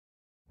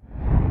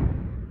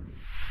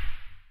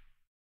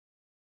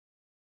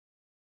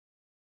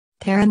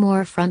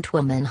Paramore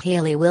frontwoman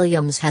Hayley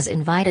Williams has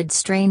invited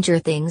Stranger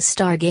Things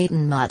star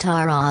Gaten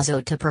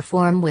Matarazzo to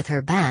perform with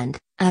her band,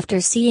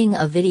 after seeing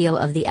a video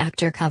of the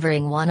actor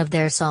covering one of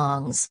their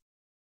songs.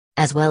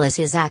 As well as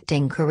his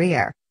acting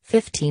career,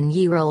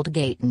 15-year-old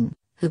Gaten,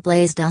 who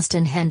plays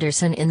Dustin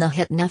Henderson in the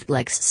hit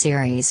Netflix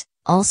series,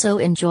 also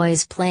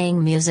enjoys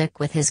playing music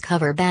with his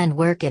cover band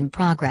Work in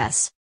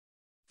Progress.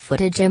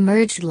 Footage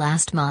emerged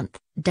last month,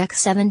 Deck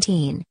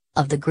 17,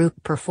 of the group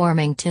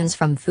performing tunes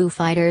from Foo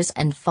Fighters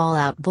and Fall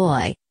Out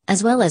Boy,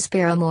 as well as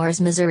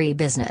Paramore's Misery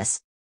Business.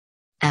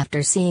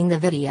 After seeing the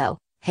video,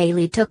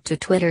 Hayley took to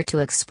Twitter to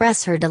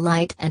express her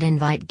delight and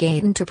invite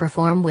Gaten to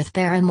perform with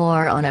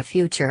Paramore on a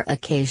future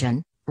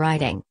occasion,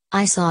 writing,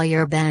 "I saw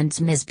your band's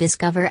Ms. Biz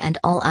cover and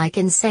all I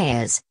can say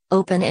is,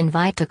 open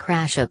invite to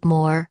crash up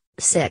more,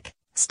 sick,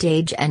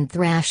 stage and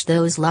thrash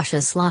those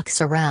luscious locks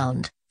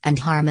around, and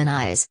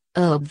harmonize,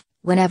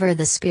 whenever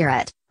the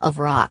spirit of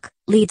rock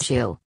leads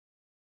you."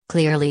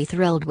 Clearly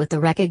thrilled with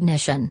the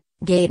recognition,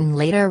 Gaten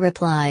later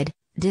replied,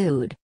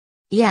 "Dude.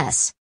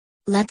 Yes.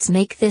 Let's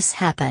make this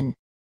happen.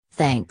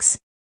 Thanks."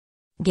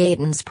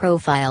 Gaten's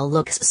profile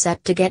looks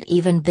set to get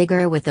even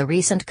bigger with the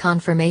recent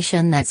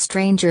confirmation that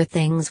Stranger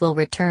Things will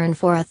return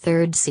for a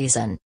third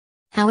season.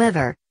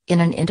 However, in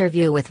an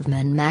interview with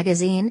Woman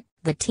magazine,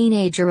 the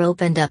teenager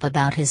opened up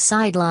about his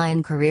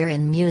sideline career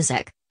in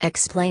music,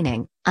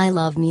 explaining, "I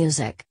love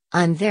music,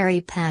 I'm very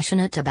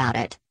passionate about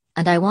it.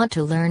 And I want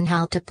to learn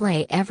how to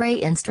play every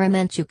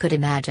instrument you could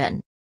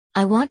imagine.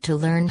 I want to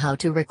learn how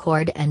to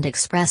record and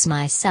express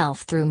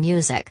myself through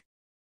music."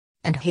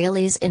 And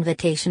Hayley's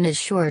invitation is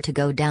sure to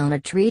go down a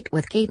treat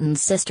with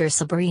Gaten's sister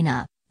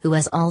Sabrina, who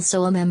is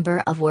also a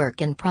member of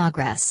Work in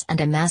Progress and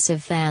a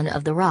massive fan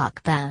of the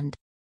rock band.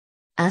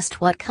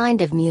 Asked what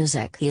kind of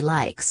music he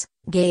likes,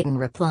 Gaten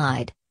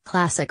replied,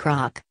 "Classic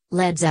rock,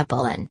 Led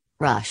Zeppelin,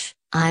 Rush.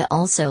 I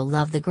also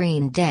love the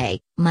Green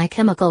Day, My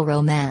Chemical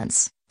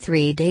Romance,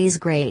 3 Days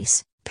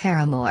Grace,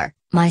 Paramore.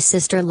 My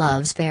sister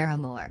loves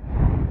Paramore."